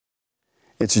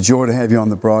It's a joy to have you on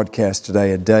the broadcast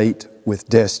today, A Date with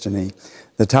Destiny.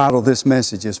 The title of this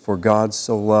message is For God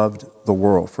So Loved the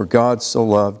World. For God So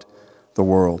Loved the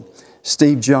World.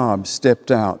 Steve Jobs stepped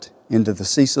out into the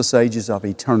ceaseless ages of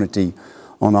eternity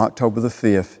on October the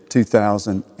 5th,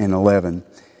 2011.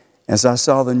 As I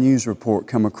saw the news report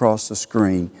come across the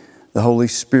screen, the Holy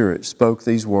Spirit spoke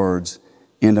these words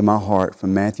into my heart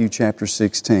from Matthew chapter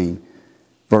 16,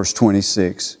 verse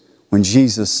 26. When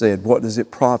Jesus said, "What does it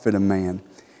profit a man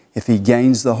if he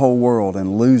gains the whole world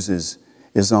and loses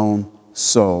his own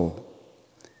soul?"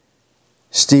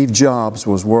 Steve Jobs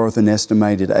was worth an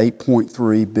estimated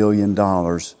 $8.3 billion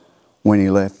when he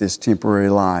left this temporary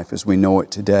life as we know it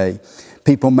today.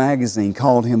 People magazine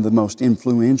called him the most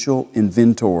influential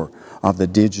inventor of the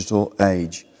digital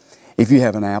age. If you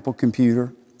have an Apple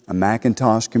computer, a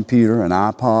Macintosh computer, an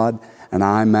iPod, an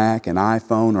iMac, an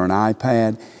iPhone, or an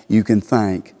iPad, you can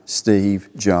thank Steve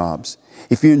Jobs.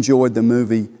 If you enjoyed the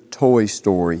movie Toy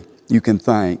Story, you can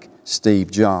thank Steve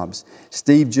Jobs.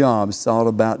 Steve Jobs thought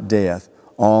about death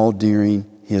all during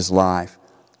his life.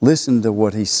 Listen to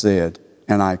what he said,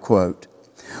 and I quote,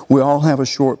 "We all have a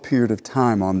short period of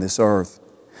time on this earth.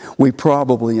 We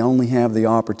probably only have the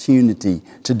opportunity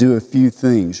to do a few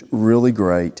things really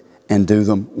great and do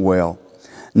them well.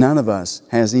 None of us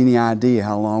has any idea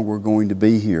how long we're going to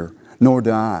be here, nor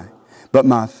do I. But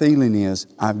my feeling is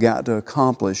I've got to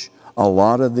accomplish a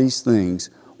lot of these things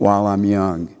while I'm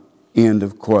young." End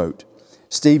of quote.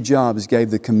 Steve Jobs gave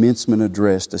the commencement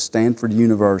address to Stanford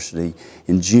University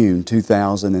in June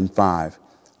 2005.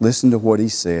 Listen to what he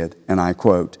said, and I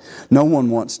quote, "No one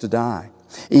wants to die.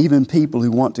 Even people who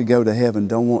want to go to heaven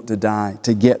don't want to die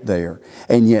to get there.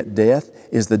 And yet death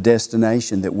is the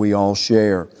destination that we all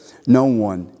share. No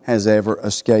one has ever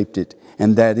escaped it.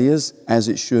 And that is as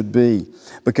it should be,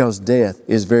 because death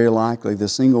is very likely the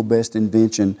single best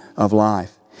invention of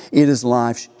life. It is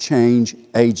life's change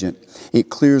agent. It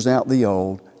clears out the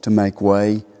old to make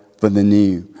way for the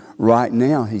new. Right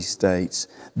now," he states,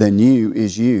 "the new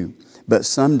is you. But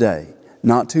someday,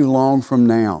 not too long from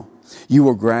now, you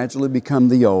will gradually become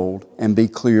the old and be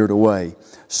cleared away."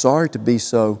 Sorry to be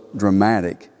so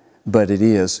dramatic, but it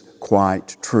is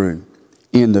quite true.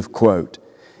 End of quote.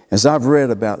 As I've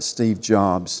read about Steve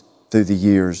Jobs through the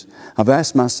years, I've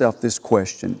asked myself this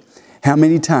question: how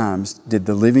many times did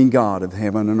the living God of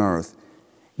heaven and earth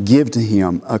give to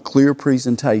him a clear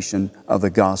presentation of the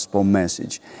gospel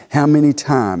message? How many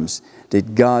times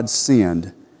did God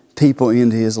send people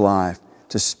into his life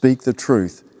to speak the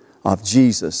truth of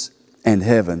Jesus and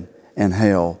heaven and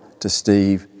hell to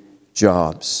Steve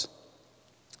Jobs?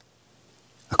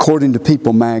 According to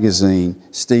People magazine,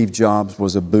 Steve Jobs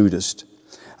was a Buddhist.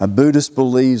 A Buddhist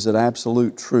believes that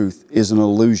absolute truth is an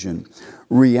illusion.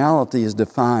 Reality is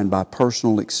defined by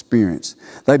personal experience.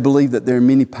 They believe that there are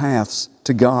many paths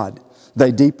to God.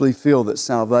 They deeply feel that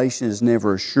salvation is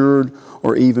never assured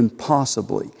or even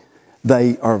possibly.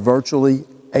 They are virtually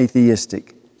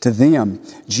atheistic. To them,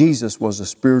 Jesus was a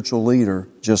spiritual leader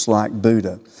just like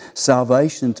Buddha.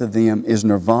 Salvation to them is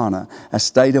nirvana, a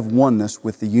state of oneness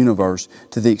with the universe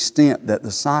to the extent that the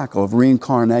cycle of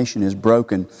reincarnation is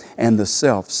broken and the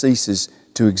self ceases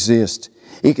to exist.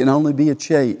 It can only be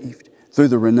achieved through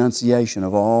the renunciation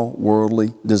of all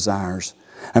worldly desires.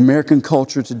 American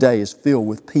culture today is filled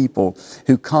with people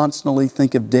who constantly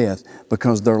think of death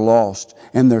because they're lost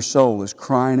and their soul is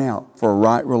crying out for a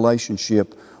right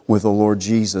relationship with the Lord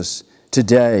Jesus.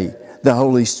 Today, the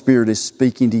Holy Spirit is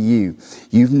speaking to you.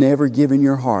 You've never given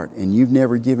your heart and you've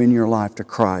never given your life to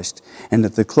Christ. And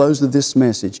at the close of this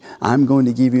message, I'm going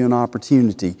to give you an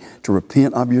opportunity to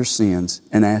repent of your sins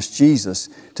and ask Jesus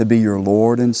to be your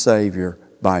Lord and Savior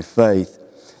by faith.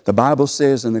 The Bible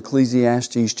says in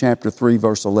Ecclesiastes chapter 3,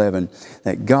 verse 11,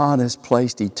 that God has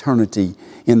placed eternity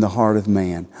in the heart of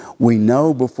man. We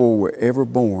know before we're ever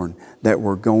born that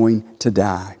we're going to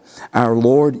die. Our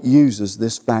Lord uses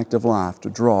this fact of life to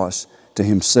draw us to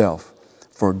Himself.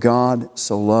 For God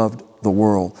so loved the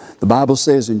world. The Bible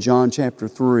says in John chapter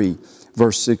 3,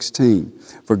 verse 16,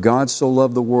 "For God so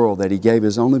loved the world that He gave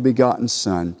His only begotten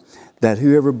Son, that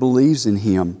whoever believes in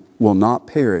Him will not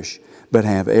perish, but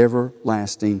have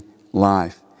everlasting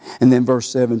life." And then verse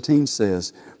 17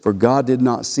 says, "For God did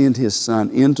not send His Son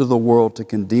into the world to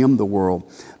condemn the world,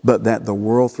 but that the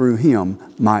world through Him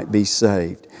might be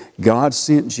saved." God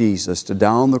sent Jesus to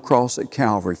die on the cross at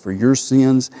Calvary for your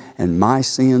sins and my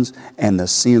sins and the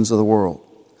sins of the world.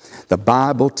 The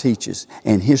Bible teaches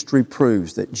and history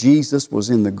proves that Jesus was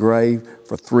in the grave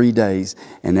for 3 days.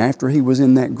 And after He was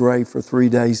in that grave for 3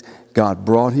 days, God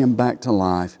brought Him back to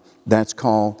life. That's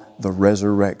called the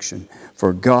resurrection.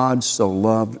 For God so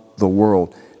loved the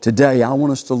world. today I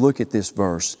want us to look at this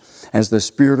verse as the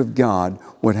Spirit of God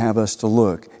would have us to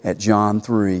look at John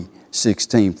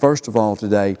 3:16. First of all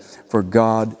today, for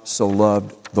God so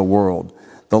loved the world.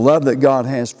 The love that God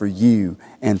has for you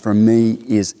and for me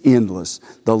is endless.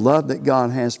 The love that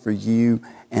God has for you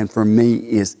and for me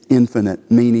is infinite,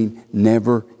 meaning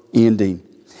never ending.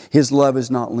 His love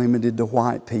is not limited to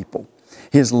white people.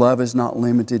 His love is not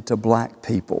limited to black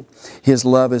people. His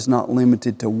love is not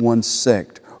limited to one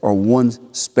sect or one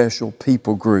special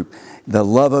people group. The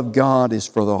love of God is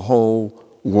for the whole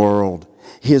world.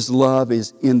 His love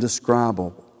is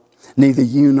indescribable. Neither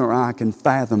you nor I can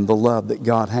fathom the love that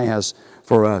God has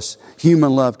for us.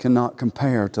 Human love cannot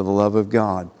compare to the love of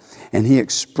God. And He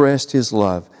expressed His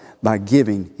love by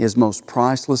giving His most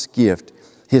priceless gift,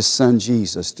 His Son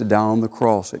Jesus, to die on the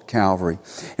cross at Calvary.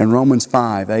 In Romans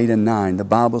 5:8 and 9, the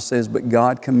Bible says, but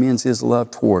God commends His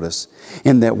love toward us,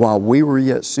 in that while we were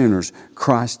yet sinners,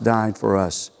 Christ died for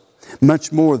us.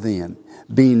 Much more then,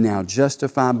 being now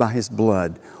justified by His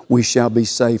blood, we shall be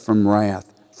saved from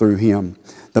wrath through Him.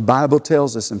 The Bible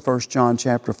tells us in 1 John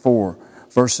chapter 4,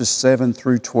 verses 7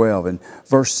 through 12 and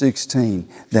verse 16,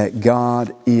 that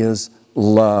God is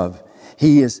love.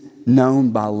 He is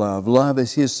known by love. Love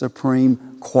is His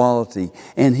supreme quality,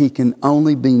 and He can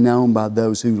only be known by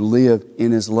those who live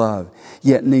in His love.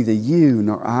 Yet neither you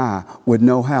nor I would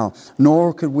know how,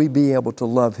 nor could we be able to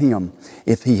love Him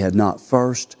if He had not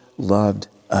first loved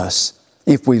us.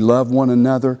 If we love one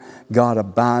another, God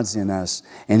abides in us,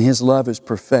 and His love is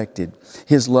perfected.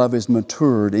 His love is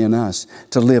matured in us.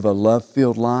 To live a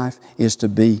love-filled life is to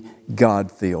be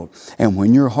God-filled. And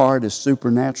when your heart is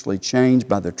supernaturally changed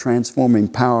by the transforming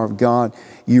power of God,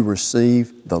 you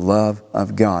receive the love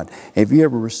of God. Have you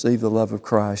ever received the love of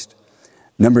Christ?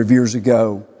 A number of years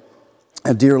ago,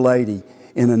 a dear lady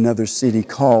in another city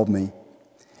called me,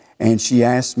 and she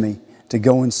asked me to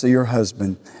go and see her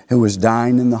husband who was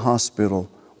dying in the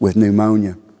hospital with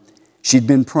pneumonia. She'd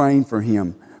been praying for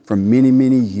him for many,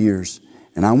 many years.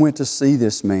 And I went to see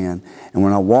this man, and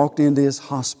when I walked into his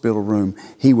hospital room,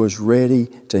 he was ready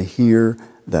to hear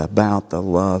about the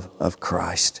love of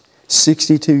Christ.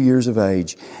 62 years of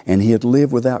age, and he had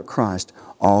lived without Christ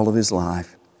all of his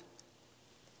life.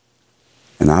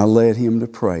 And I led him to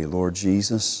pray, Lord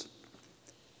Jesus,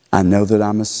 I know that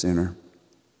I'm a sinner.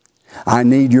 I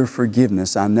need Your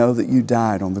forgiveness. I know that You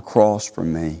died on the cross for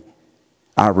me.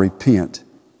 I repent.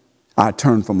 I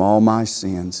turn from all my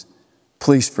sins.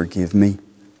 Please forgive me.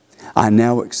 I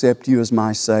now accept You as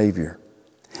my Savior,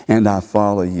 and I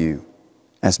follow You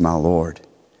as my Lord.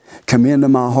 Come into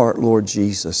my heart, Lord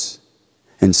Jesus,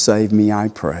 and save me, I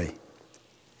pray.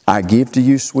 I give to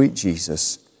You, sweet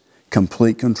Jesus,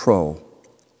 complete control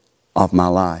of my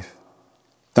life.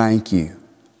 Thank You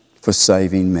for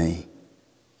saving me.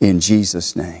 In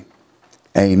Jesus' name,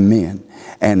 amen.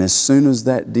 And as soon as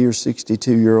that dear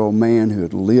 62-year-old man who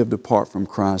had lived apart from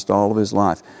Christ all of his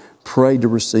life prayed to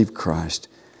receive Christ,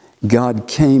 God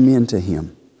came into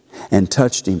him and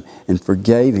touched him and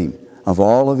forgave him of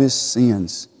all of his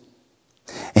sins.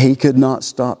 He could not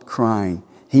stop crying.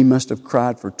 He must have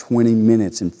cried for 20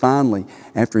 minutes. And finally,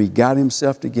 after he got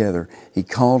himself together, he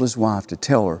called his wife to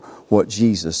tell her what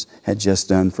Jesus had just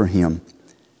done for him.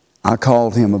 I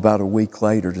called him about a week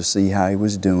later to see how he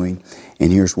was doing,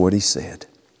 and here's what he said.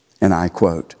 And I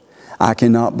quote, I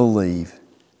cannot believe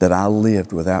that I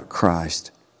lived without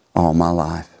Christ all my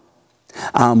life.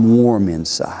 I'm warm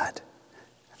inside.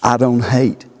 I don't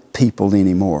hate people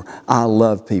anymore. I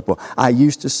love people. I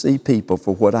used to see people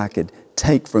for what I could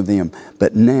take from them,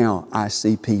 but now I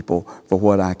see people for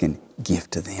what I can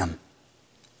give to them.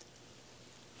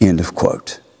 End of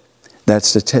quote.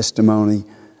 That's the testimony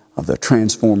of the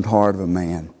transformed heart of a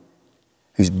man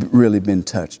who's really been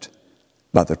touched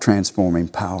by the transforming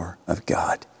power of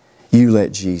God. You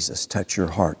let Jesus touch your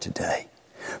heart today.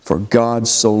 For God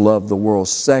so loved the world.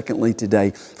 Secondly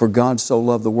today, for God so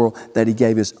loved the world that He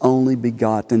gave His only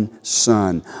begotten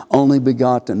Son. Only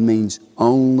begotten means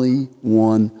only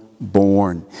one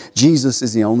born. Jesus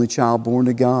is the only child born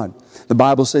to God. The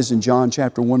Bible says in John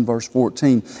chapter 1 verse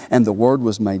 14, and the Word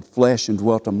was made flesh and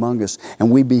dwelt among us,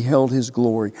 and we beheld His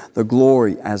glory, the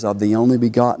glory as of the only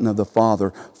begotten of the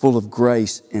Father, full of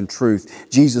grace and truth.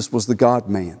 Jesus was the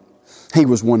God-man. He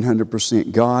was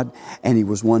 100% God and He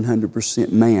was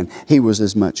 100% man. He was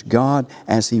as much God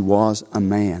as He was a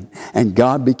man. And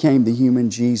God became the human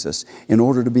Jesus in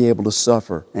order to be able to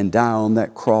suffer and die on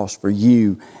that cross for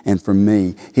you and for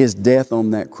me. His death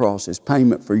on that cross is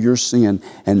payment for your sin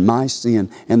and my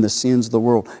sin and the sins of the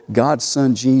world. God's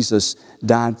Son Jesus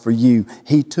died for you.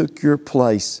 He took your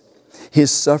place.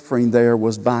 His suffering there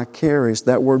was vicarious.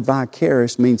 That word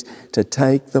vicarious means to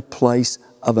take the place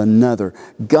of another.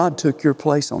 God took your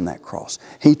place on that cross.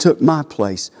 He took my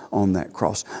place on that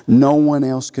cross. No one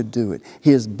else could do it.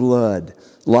 His blood,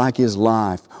 like His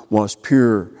life, was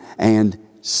pure and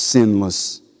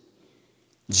sinless.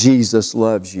 Jesus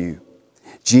loves you.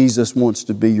 Jesus wants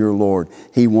to be your Lord.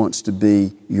 He wants to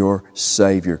be your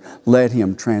Savior. Let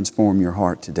Him transform your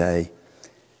heart today.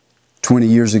 20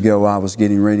 years ago, I was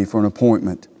getting ready for an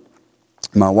appointment.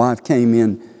 My wife came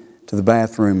in to the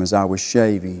bathroom as I was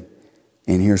shaving,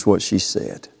 and here's what she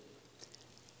said.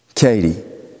 Katie,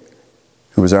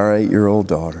 who was our 8-year-old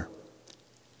daughter,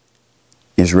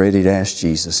 is ready to ask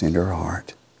Jesus into her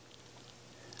heart.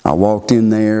 I walked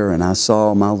in there and I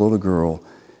saw my little girl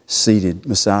seated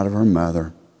beside of her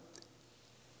mother.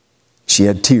 She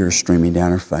had tears streaming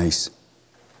down her face.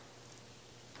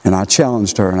 And I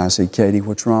challenged her and I said, Katie,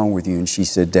 what's wrong with you? And she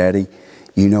said, Daddy,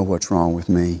 you know what's wrong with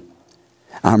me.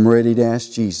 I'm ready to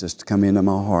ask Jesus to come into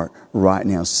my heart right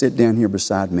now. Sit down here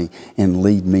beside me and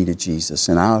lead me to Jesus.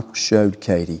 And I showed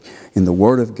Katie in the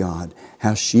Word of God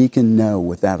how she can know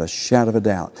without a shadow of a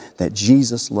doubt that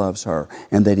Jesus loves her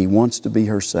and that He wants to be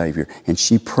her Savior. And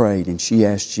she prayed and she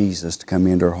asked Jesus to come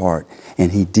into her heart.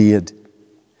 And He did.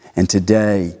 And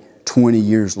today, 20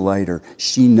 years later,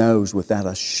 she knows without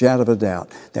a shadow of a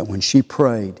doubt that when she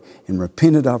prayed and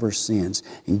repented of her sins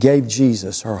and gave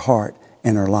Jesus her heart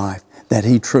and her life, that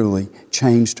He truly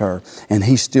changed her, and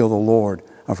He's still the Lord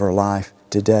of her life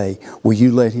today. Will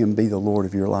you let Him be the Lord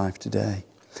of your life today?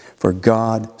 For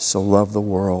God so loved the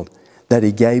world that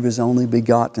He gave His only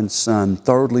begotten Son.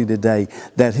 Thirdly today,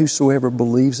 that whosoever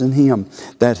believes in Him,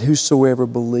 that whosoever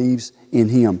believes in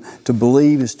Him. To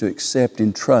believe is to accept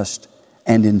in trust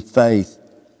and in faith.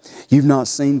 You've not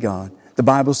seen God. The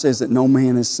Bible says that no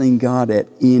man has seen God at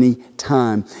any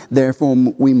time. Therefore,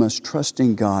 we must trust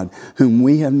in God, whom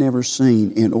we have never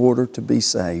seen, in order to be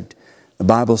saved. The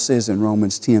Bible says in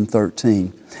Romans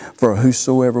 10:13, for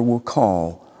whosoever will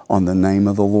call on the name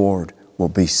of the Lord will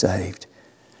be saved.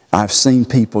 I've seen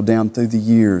people down through the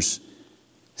years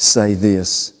say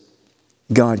this,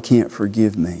 God can't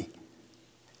forgive me.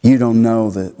 You don't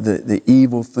know the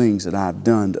evil things that I've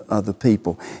done to other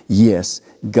people. Yes,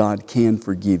 God can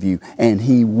forgive you, and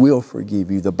He will forgive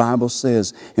you. The Bible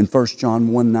says in 1 John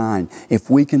 1:9,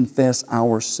 if we confess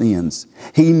our sins,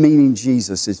 He, meaning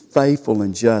Jesus, is faithful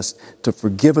and just to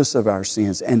forgive us of our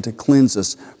sins and to cleanse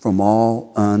us from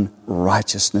all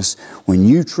unrighteousness. When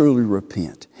you truly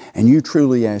repent and you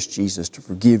truly ask Jesus to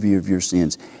forgive you of your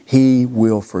sins, He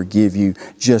will forgive you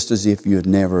just as if you had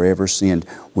never ever sinned.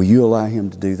 Will you allow Him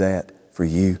to do that for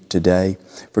you today?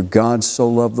 For God so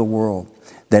loved the world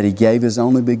that He gave His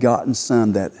only begotten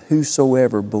Son, that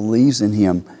whosoever believes in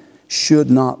Him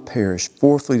should not perish.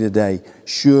 Fourthly today,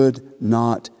 should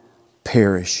not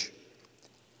perish.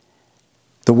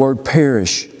 The word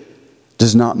perish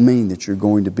does not mean that you're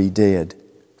going to be dead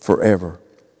forever.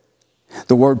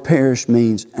 The word perish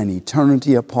means an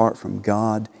eternity apart from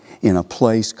God in a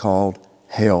place called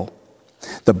hell.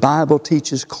 The Bible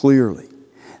teaches clearly,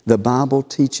 the Bible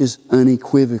teaches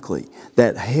unequivocally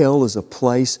that hell is a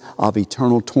place of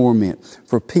eternal torment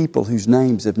for people whose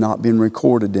names have not been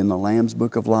recorded in the Lamb's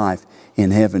Book of Life in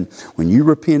heaven. When you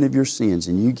repent of your sins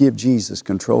and you give Jesus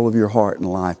control of your heart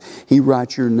and life, He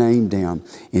writes your name down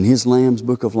in His Lamb's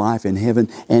Book of Life in heaven,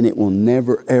 and it will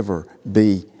never ever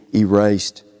be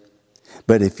erased.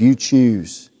 But if you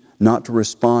choose not to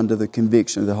respond to the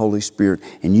conviction of the Holy Spirit,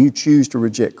 and you choose to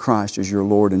reject Christ as your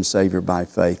Lord and Savior by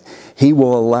faith, He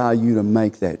will allow you to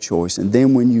make that choice. And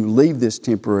then when you leave this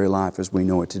temporary life as we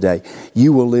know it today,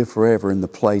 you will live forever in the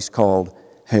place called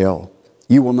hell.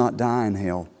 You will not die in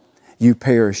hell. You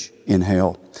perish in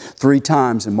hell. 3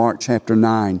 times in Mark chapter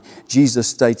 9, Jesus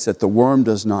states that the worm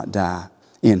does not die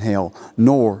in hell,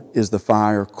 nor is the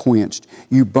fire quenched.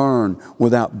 You burn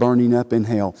without burning up in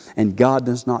hell, and God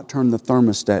does not turn the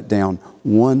thermostat down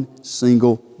 1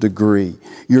 single degree.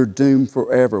 You're doomed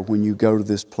forever when you go to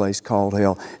this place called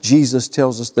hell. Jesus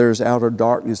tells us there's outer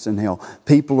darkness in hell.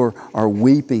 People are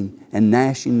weeping and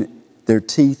gnashing their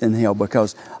teeth in hell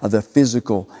because of the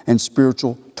physical and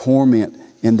spiritual torment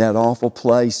in that awful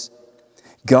place.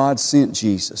 God sent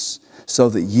Jesus so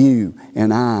that you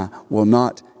and I will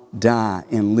not die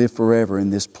and live forever in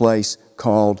this place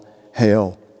called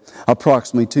hell.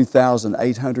 Approximately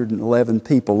 2,811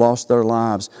 people lost their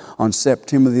lives on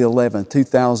September the 11th,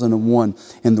 2001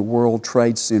 in the World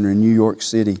Trade Center in New York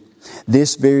City.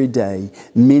 This very day,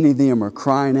 many of them are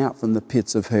crying out from the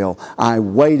pits of hell, I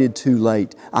waited too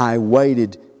late. I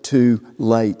waited too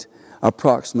late.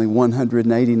 Approximately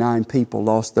 189 people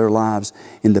lost their lives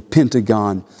in the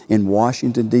Pentagon in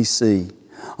Washington, D.C.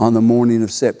 on the morning of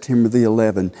September the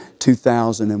 11th,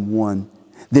 2001.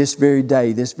 This very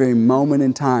day, this very moment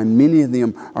in time, many of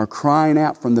them are crying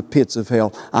out from the pits of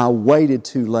hell, I waited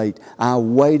too late. I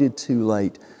waited too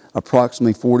late.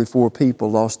 Approximately 44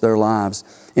 people lost their lives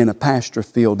in a pasture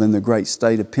field in the great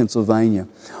state of Pennsylvania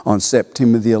on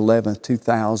September the 11th,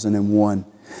 2001.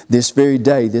 This very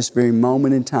day, this very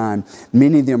moment in time,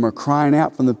 many of them are crying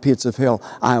out from the pits of hell,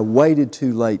 I waited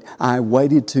too late. I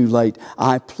waited too late.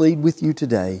 I plead with you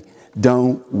today,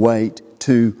 don't wait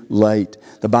too late.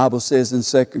 The Bible says in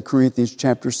 2 Corinthians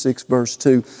chapter 6 verse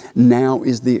 2, now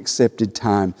is the accepted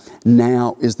time.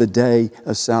 Now is the day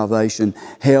of salvation.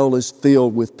 Hell is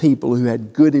filled with people who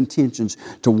had good intentions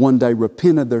to one day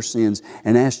repent of their sins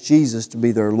and ask Jesus to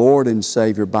be their Lord and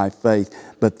Savior by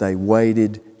faith, but they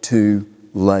waited too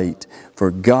late. For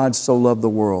God so loved the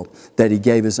world that He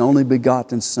gave His only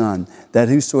begotten Son, that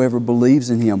whosoever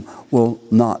believes in Him will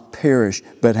not perish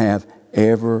but have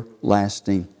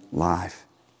everlasting life.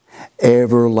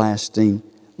 Everlasting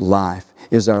life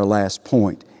is our last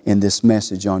point in this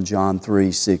message on John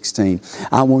 3:16.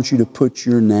 I want you to put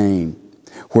your name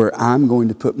where I'm going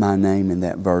to put my name in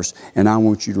that verse, and I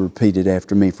want you to repeat it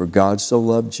after me. For God so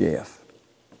loved Jeff.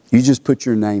 You just put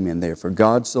your name in there. For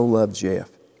God so loved Jeff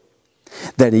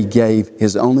that He gave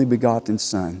His only begotten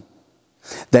Son,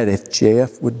 that if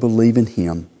Jeff would believe in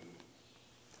Him,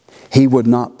 he would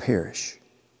not perish,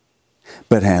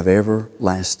 but have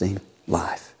everlasting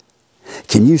life.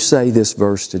 Can you say this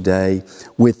verse today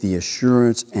with the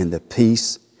assurance and the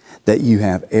peace that you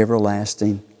have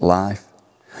everlasting life?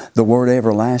 The word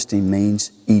everlasting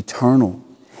means eternal.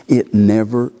 It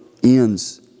never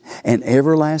ends. And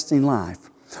everlasting life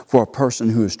for a person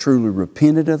who has truly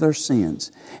repented of their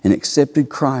sins and accepted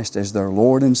Christ as their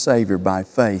Lord and Savior by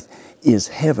faith is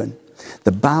heaven.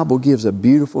 The Bible gives a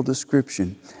beautiful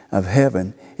description of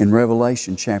heaven in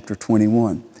Revelation chapter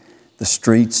 21. The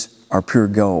streets are pure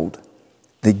gold.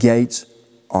 The gates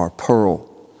are pearl.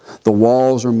 The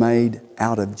walls are made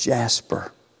out of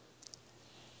jasper.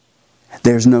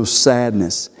 There's no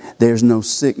sadness. There's no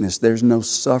sickness. There's no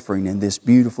suffering in this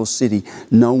beautiful city.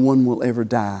 No one will ever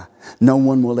die. No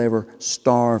one will ever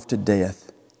starve to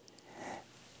death.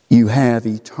 You have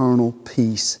eternal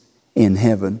peace in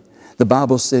heaven. The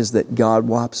Bible says that God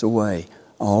wipes away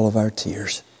all of our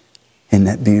tears in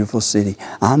that beautiful city.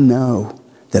 I know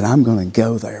that I'm going to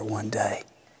go there one day.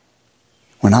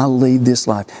 When I leave this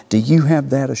life, do you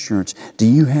have that assurance? Do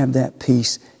you have that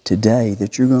peace today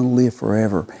that you're going to live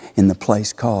forever in the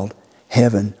place called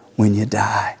heaven when you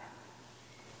die?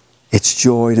 It's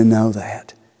joy to know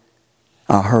that.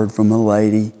 I heard from a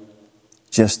lady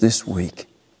just this week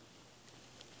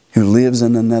who lives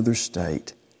in another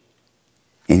state,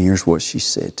 and here's what she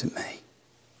said to me.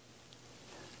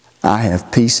 I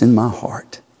have peace in my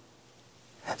heart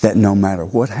that no matter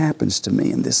what happens to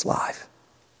me in this life,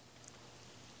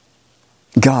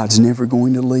 God's never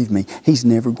going to leave me. He's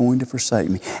never going to forsake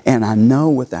me. And I know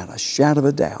without a shadow of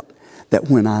a doubt that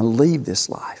when I leave this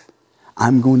life,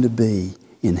 I'm going to be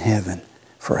in heaven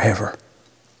forever.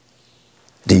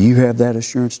 Do you have that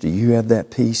assurance? Do you have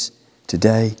that peace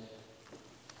today?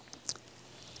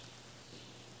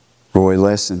 Roy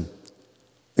Lesson,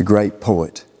 the great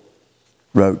poet,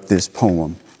 wrote this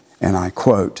poem, and I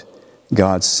quote,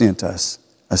 God sent us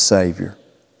a Savior.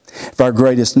 If our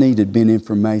greatest need had been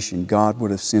information, God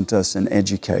would have sent us an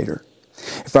educator.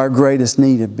 If our greatest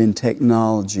need had been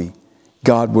technology,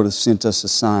 God would have sent us a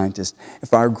scientist.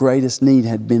 If our greatest need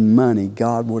had been money,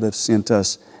 God would have sent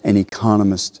us an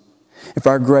economist. If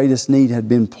our greatest need had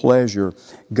been pleasure,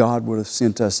 God would have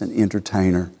sent us an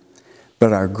entertainer.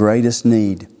 But our greatest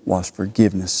need was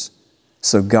forgiveness.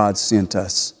 So God sent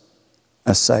us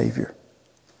a Savior.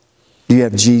 Do you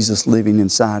have Jesus living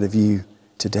inside of you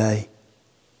today?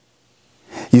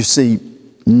 You see,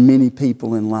 many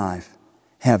people in life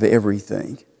have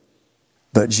everything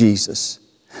but Jesus.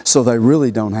 So they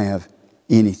really don't have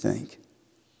anything.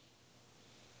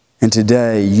 And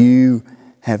today you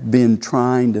have been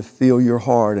trying to fill your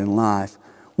heart and life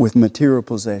with material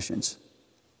possessions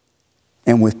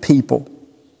and with people.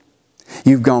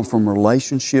 You've gone from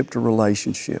relationship to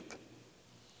relationship,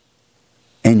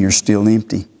 and you're still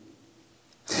empty.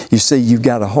 You see, you've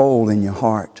got a hole in your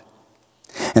heart.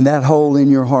 And that hole in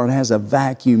your heart has a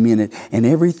vacuum in it. And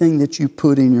everything that you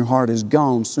put in your heart is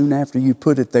gone soon after you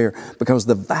put it there because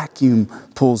the vacuum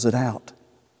pulls it out.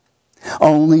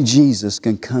 Only Jesus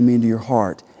can come into your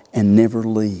heart and never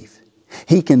leave.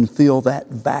 He can fill that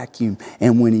vacuum.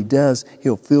 And when He does,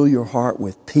 He'll fill your heart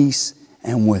with peace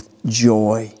and with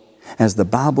joy. As the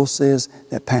Bible says,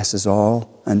 that passes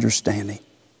all understanding.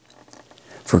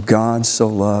 For God so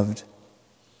loved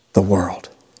the world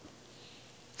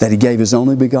that He gave His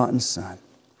only begotten Son,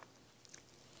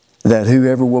 that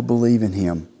whoever will believe in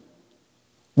Him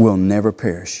will never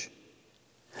perish,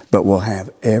 but will have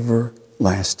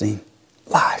everlasting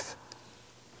life.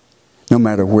 No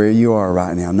matter where you are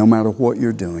right now, no matter what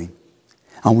you're doing,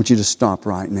 I want you to stop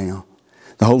right now.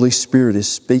 The Holy Spirit is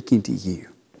speaking to you.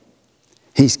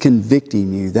 He's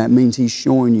convicting you. That means He's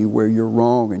showing you where you're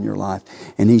wrong in your life.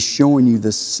 And He's showing you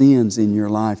the sins in your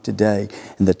life today.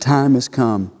 And the time has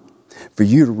come for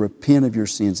you to repent of your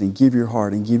sins and give your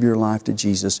heart and give your life to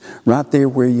Jesus right there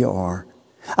where you are.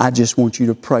 I just want you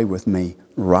to pray with me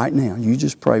right now. You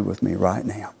just pray with me right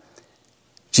now.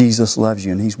 Jesus loves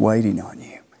you and He's waiting on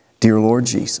you. Dear Lord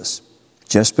Jesus,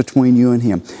 just between you and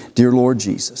Him, dear Lord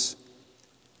Jesus,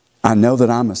 I know that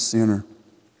I'm a sinner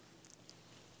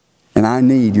and I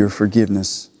need your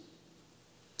forgiveness.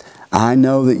 I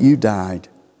know that you died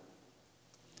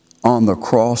on the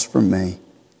cross for me.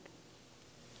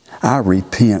 I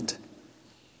repent.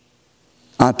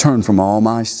 I turn from all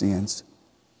my sins.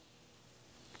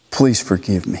 Please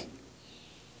forgive me.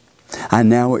 I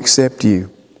now accept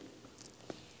you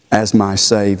as my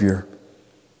Savior,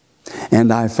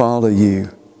 and I follow you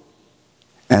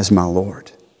as my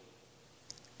Lord.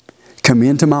 Come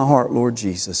into my heart, Lord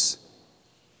Jesus,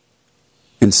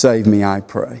 and save me, I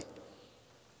pray.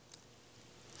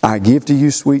 I give to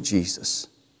you, sweet Jesus,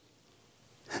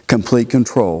 complete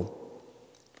control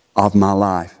of my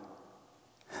life.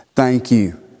 Thank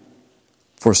you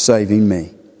for saving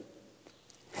me.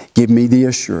 Give me the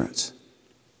assurance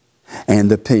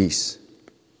and the peace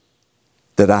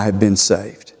that I have been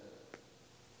saved.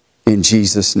 In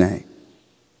Jesus' name,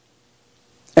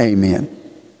 amen.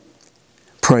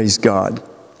 Praise God.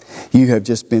 You have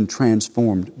just been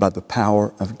transformed by the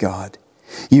power of God.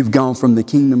 You've gone from the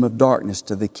kingdom of darkness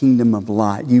to the kingdom of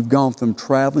light. You've gone from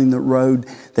traveling the road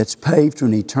that's paved to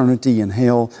an eternity in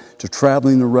hell to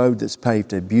traveling the road that's paved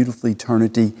to a beautiful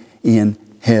eternity in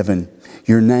heaven.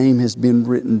 Your name has been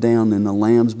written down in the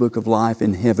Lamb's Book of Life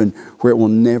in heaven, where it will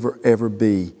never ever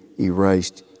be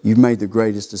erased. You've made the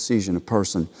greatest decision a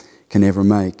person can ever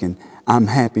make. And I'm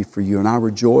happy for you and I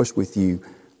rejoice with you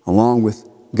along with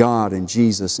God and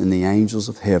Jesus and the angels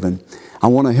of heaven. I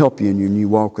want to help you in your new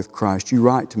walk with Christ. You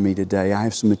write to me today. I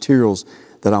have some materials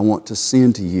that I want to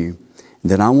send to you.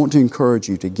 And that I want to encourage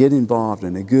you to get involved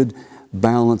in a good,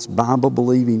 balanced,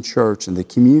 Bible-believing church in the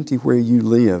community where you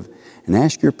live, and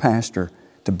ask your pastor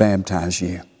to baptize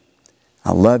you.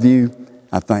 I love you.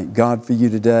 I thank God for you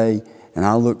today, and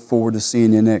I look forward to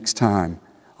seeing you next time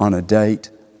on A Date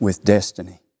with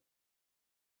Destiny.